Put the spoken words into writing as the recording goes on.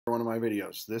One of my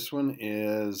videos. This one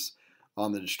is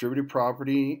on the distributive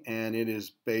property, and it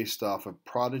is based off of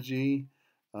Prodigy,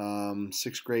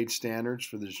 6th grade standards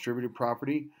for the distributive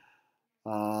property.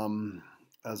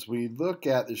 As we look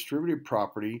at the distributive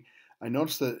property, I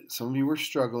noticed that some of you were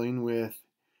struggling with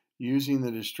using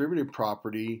the distributive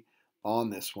property on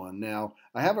this one. Now,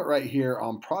 I have it right here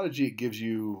on Prodigy. It gives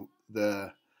you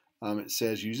it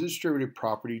says use the distributive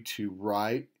property to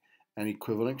write an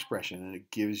equivalent expression, and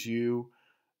it gives you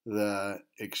the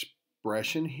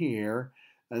expression here,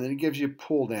 and then it gives you a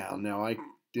pull down. Now, I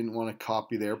didn't want to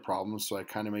copy their problem, so I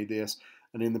kind of made this.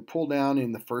 And in the pull down,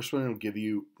 in the first one, it'll give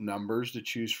you numbers to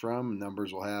choose from.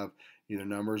 Numbers will have either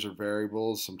numbers or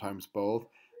variables, sometimes both.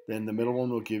 Then the middle one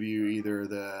will give you either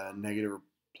the negative or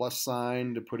plus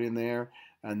sign to put in there,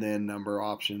 and then number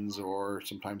options or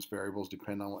sometimes variables,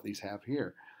 depending on what these have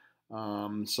here.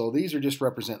 So these are just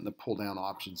representing the pull down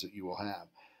options that you will have.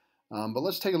 But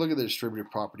let's take a look at the distributive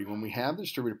property. When we have the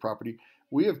distributive property,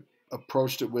 we have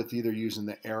approached it with either using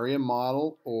the area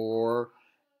model or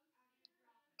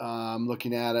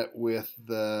looking at it with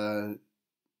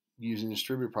using the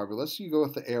distributive property. Let's go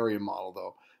with the area model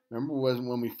though. Remember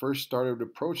when we first started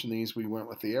approaching these, we went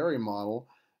with the area model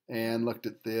and looked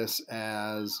at this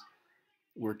as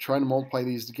we're trying to multiply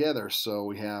these together. So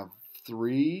we have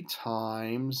 3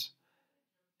 times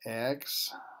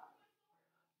x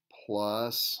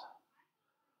plus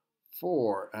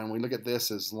 4, and we look at this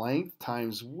as length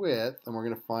times width, and we're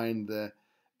going to find the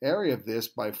area of this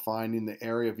by finding the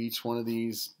area of each one of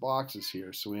these boxes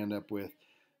here. So we end up with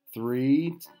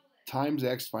 3 times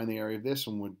x. Find the area of this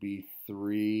one would be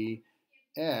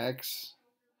 3x,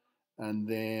 and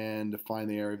then to find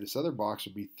the area of this other box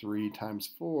would be 3 times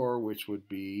 4, which would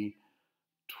be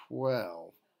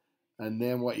 12. And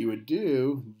then what you would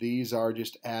do, these are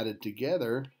just added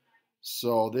together.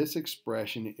 So this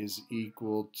expression is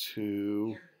equal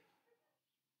to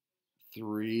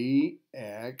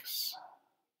 3x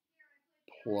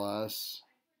plus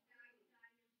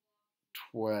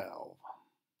 12.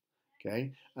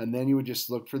 Okay, and then you would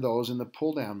just look for those in the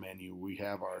pull down menu. We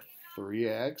have our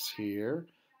 3x here,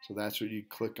 so that's what you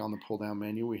click on the pull down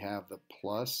menu. We have the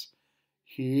plus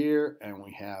here, and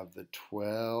we have the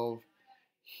 12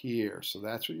 here. So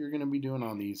that's what you're going to be doing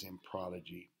on these in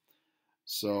Prodigy.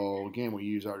 So again, we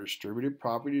use our distributive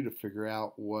property to figure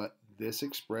out what this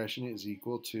expression is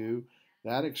equal to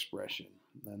that expression,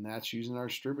 and that's using our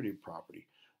distributive property.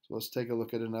 So let's take a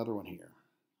look at another one here.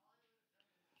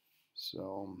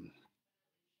 So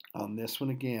on this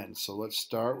one again, so let's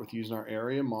start with using our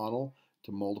area model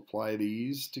to multiply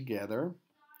these together.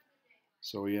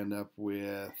 So we end up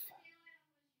with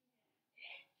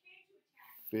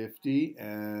 50,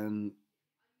 and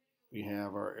we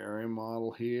have our area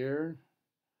model here.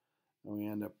 And we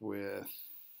end up with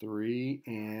 3n.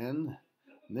 In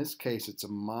this case, it's a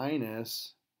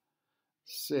minus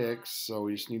 6, so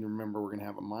we just need to remember we're going to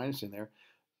have a minus in there.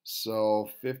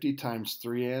 So 50 times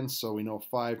 3n, so we know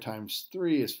 5 times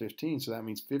 3 is 15, so that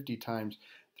means 50 times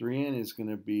 3n is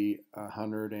going to be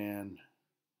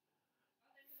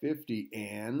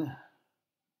 150n.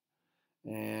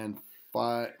 And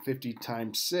 50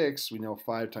 times 6, we know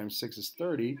 5 times 6 is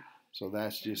 30, so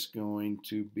that's just going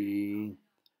to be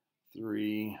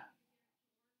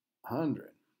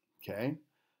 300. Okay,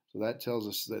 so that tells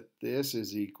us that this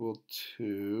is equal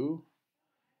to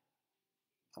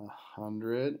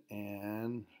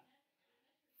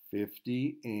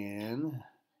 150n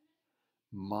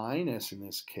minus, in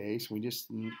this case, we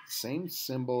just, same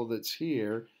symbol that's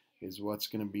here is what's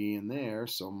going to be in there,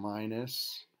 so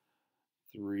minus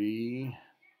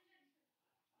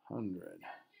 300.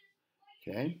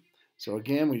 Okay, so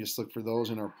again, we just look for those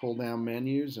in our pull down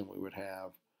menus, and we would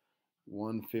have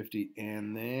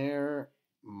 150n there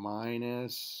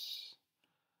minus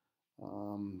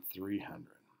 300.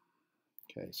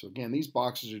 Okay, so again, these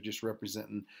boxes are just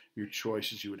representing your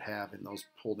choices you would have in those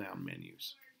pull down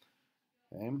menus.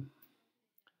 Okay,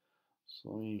 so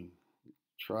let me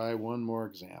try one more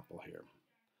example here.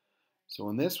 So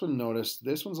in this one, notice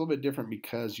this one's a little bit different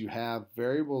because you have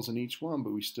variables in each one,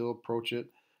 but we still approach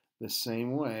it the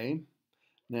same way.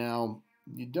 Now,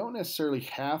 you don't necessarily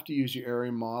have to use your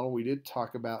area model. We did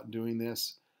talk about doing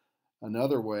this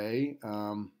another way,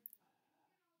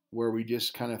 where we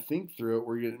just kind of think through it.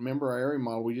 Remember our area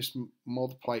model, we just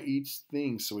multiply each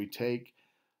thing. So we take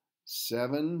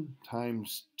 7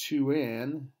 times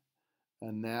 2n,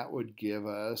 and that would give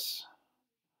us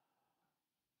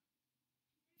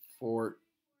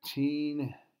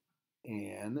 14n,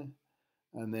 and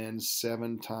then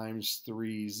 7 times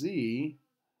 3z,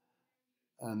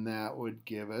 and that would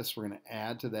give us, we're going to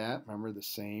add to that, remember the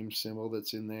same symbol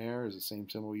that's in there is the same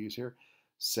symbol we use here,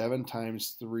 7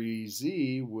 times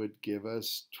 3z would give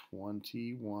us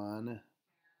 21z.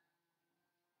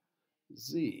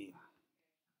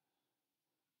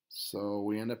 So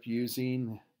we end up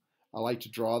using, I like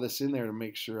to draw this in there to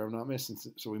make sure I'm not missing.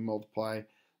 So we multiply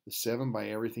the 7 by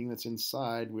everything that's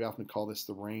inside. We often call this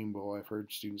the rainbow. I've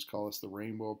heard students call this the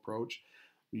rainbow approach.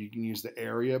 You can use the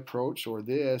area approach or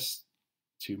this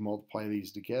to multiply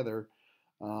these together.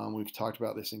 We've talked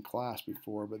about this in class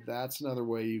before, but that's another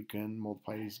way you can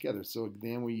multiply these together. So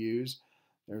then we use,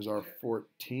 there's our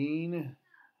 14,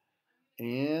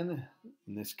 and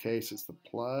in this case it's the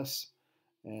plus,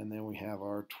 and then we have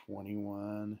our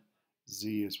 21z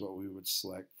is what we would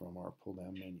select from our pull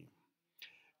down menu.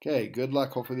 Okay, good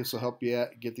luck. Hopefully this will help you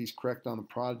get these correct on the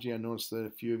Prodigy. I noticed that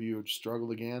a few of you have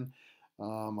struggled again.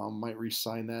 I might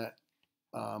re-sign that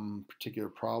particular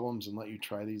problems and let you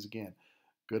try these again.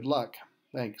 Good luck.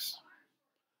 Thanks.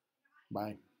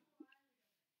 Bye.